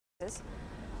is.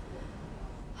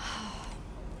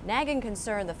 Nagging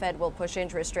concern the Fed will push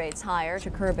interest rates higher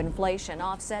to curb inflation,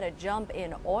 offset a jump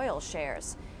in oil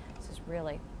shares. This is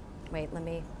really, wait, let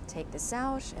me take this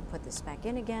out and put this back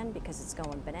in again because it's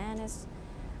going bananas.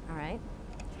 All right.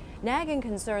 Nagging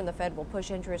concern the Fed will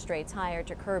push interest rates higher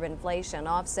to curb inflation,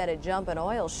 offset a jump in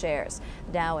oil shares.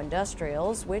 Dow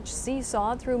Industrials, which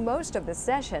seesawed through most of the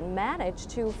session,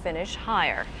 managed to finish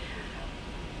higher.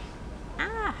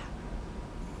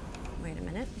 Wait a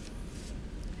minute.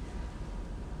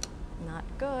 Not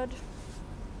good.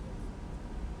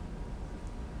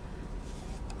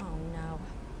 Oh no.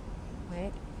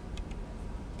 Wait.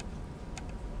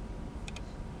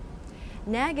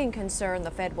 Nagging concern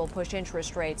the Fed will push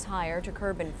interest rates higher to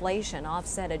curb inflation,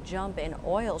 offset a jump in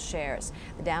oil shares.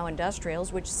 The Dow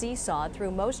Industrials, which seesawed through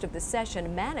most of the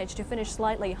session, managed to finish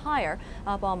slightly higher,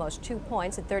 up almost 2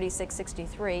 points at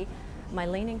 36.63. Am I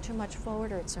leaning too much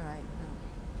forward, or it's all right? No.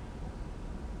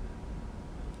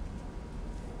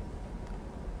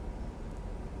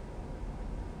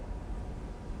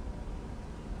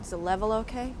 Is the level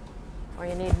okay? Or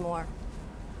you need more?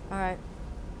 All right.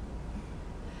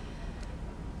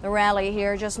 The rally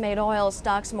here just made oil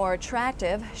stocks more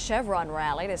attractive. Chevron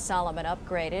rallied as Solomon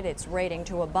upgraded its rating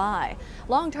to a buy.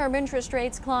 Long-term interest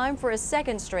rates climbed for a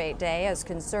second straight day as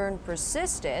concern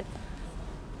persisted.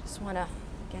 Just want to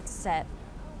get set.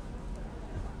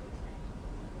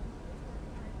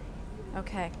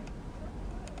 Okay.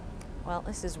 Well,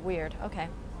 this is weird. Okay,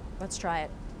 let's try it.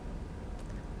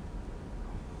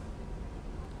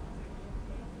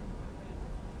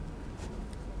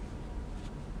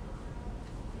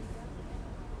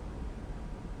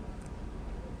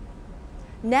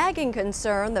 Nagging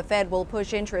concern the Fed will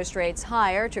push interest rates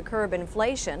higher to curb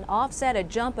inflation, offset a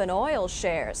jump in oil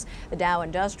shares. The Dow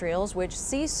Industrials, which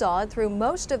seesawed through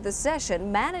most of the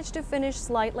session, managed to finish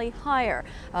slightly higher,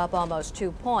 up almost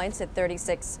 2 points at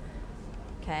 36.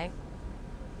 Okay.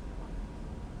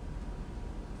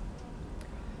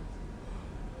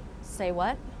 Say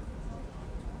what?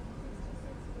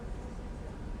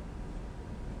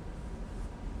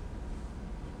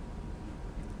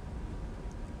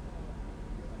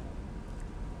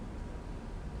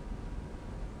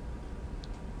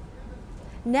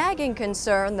 Nagging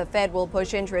concern the Fed will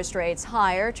push interest rates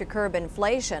higher to curb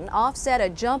inflation, offset a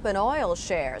jump in oil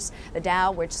shares. The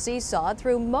Dow, which seesawed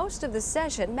through most of the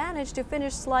session, managed to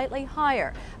finish slightly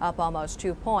higher, up almost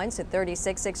 2 points at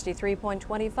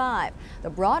 3663.25. The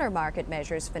broader market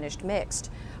measures finished mixed.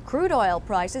 Crude oil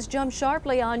prices jumped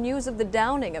sharply on news of the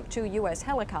downing of 2 U.S.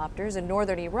 helicopters in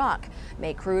northern Iraq.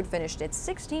 May crude finished at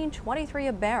 $16.23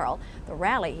 a barrel. The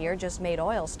rally here just made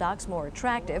oil stocks more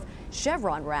attractive.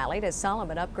 Chevron rallied as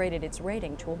Solomon upgraded its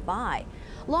rating to a buy.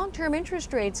 Long-term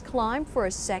interest rates climbed for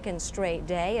a second straight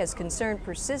day as concern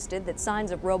persisted that signs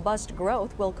of robust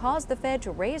growth will cause the Fed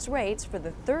to raise rates for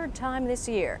the third time this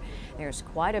year. There's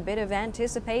quite a bit of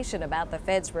anticipation about the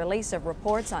Fed's release of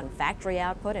reports on factory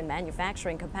output and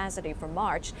manufacturing capacity for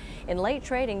March. In late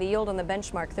trading, the yield on the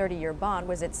benchmark 30-year bond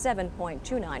was at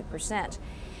 7.29%.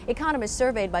 Economists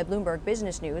surveyed by Bloomberg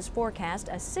Business News forecast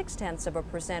a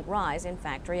 0.6% rise in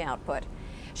factory output.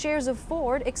 Shares of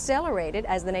Ford accelerated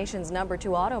as the nation's #2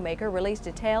 automaker released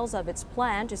details of its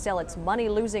plan to sell its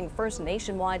money-losing First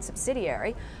Nationwide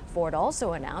subsidiary. Ford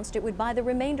also announced it would buy the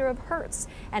remainder of Hertz,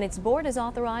 and its board has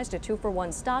authorized a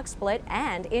 2-for-1 stock split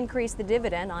and increased the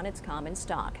dividend on its common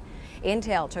stock.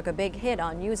 Intel took a big hit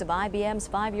on news of IBM's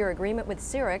 5-year agreement with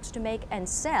Cyrix to make and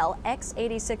sell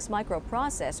x86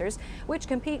 microprocessors, which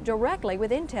compete directly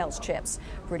with Intel's chips.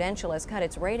 Prudential has cut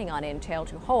its rating on Intel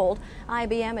to hold.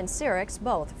 IBM and Cyrix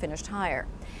both finished higher.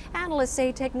 Analysts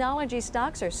say technology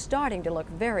stocks are starting to look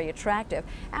very attractive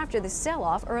after the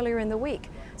sell-off earlier in the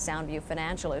week. Soundview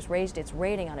Financial has raised its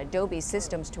rating on Adobe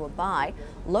Systems to a buy.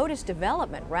 Lotus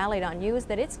Development rallied on news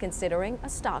that it's considering a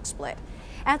stock split.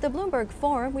 At the Bloomberg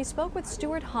Forum, we spoke with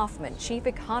Stuart Hoffman, chief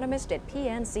economist at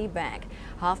PNC Bank.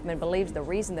 Hoffman believes the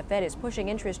reason the Fed is pushing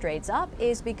interest rates up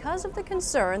is because of the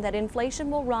concern that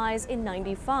inflation will rise in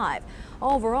 '95.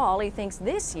 Overall, he thinks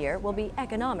this year will be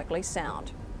economically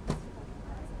sound.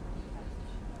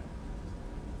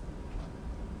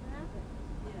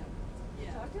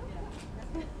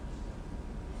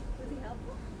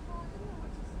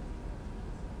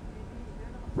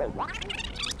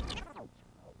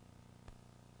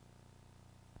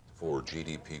 For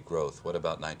GDP growth, what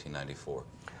about 1994?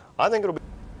 I think it'll be.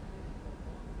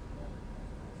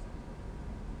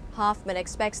 Hoffman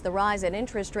expects the rise in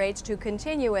interest rates to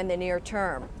continue in the near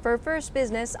term. For First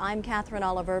Business, I'm Catherine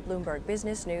Oliver, Bloomberg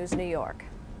Business News, New York.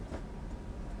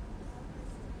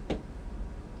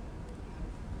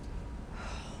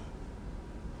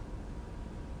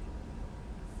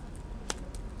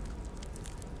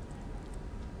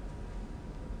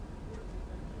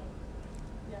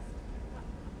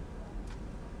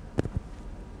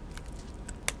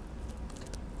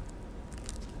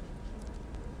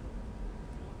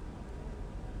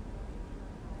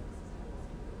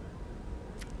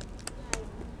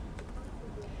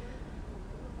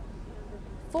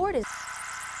 Ford is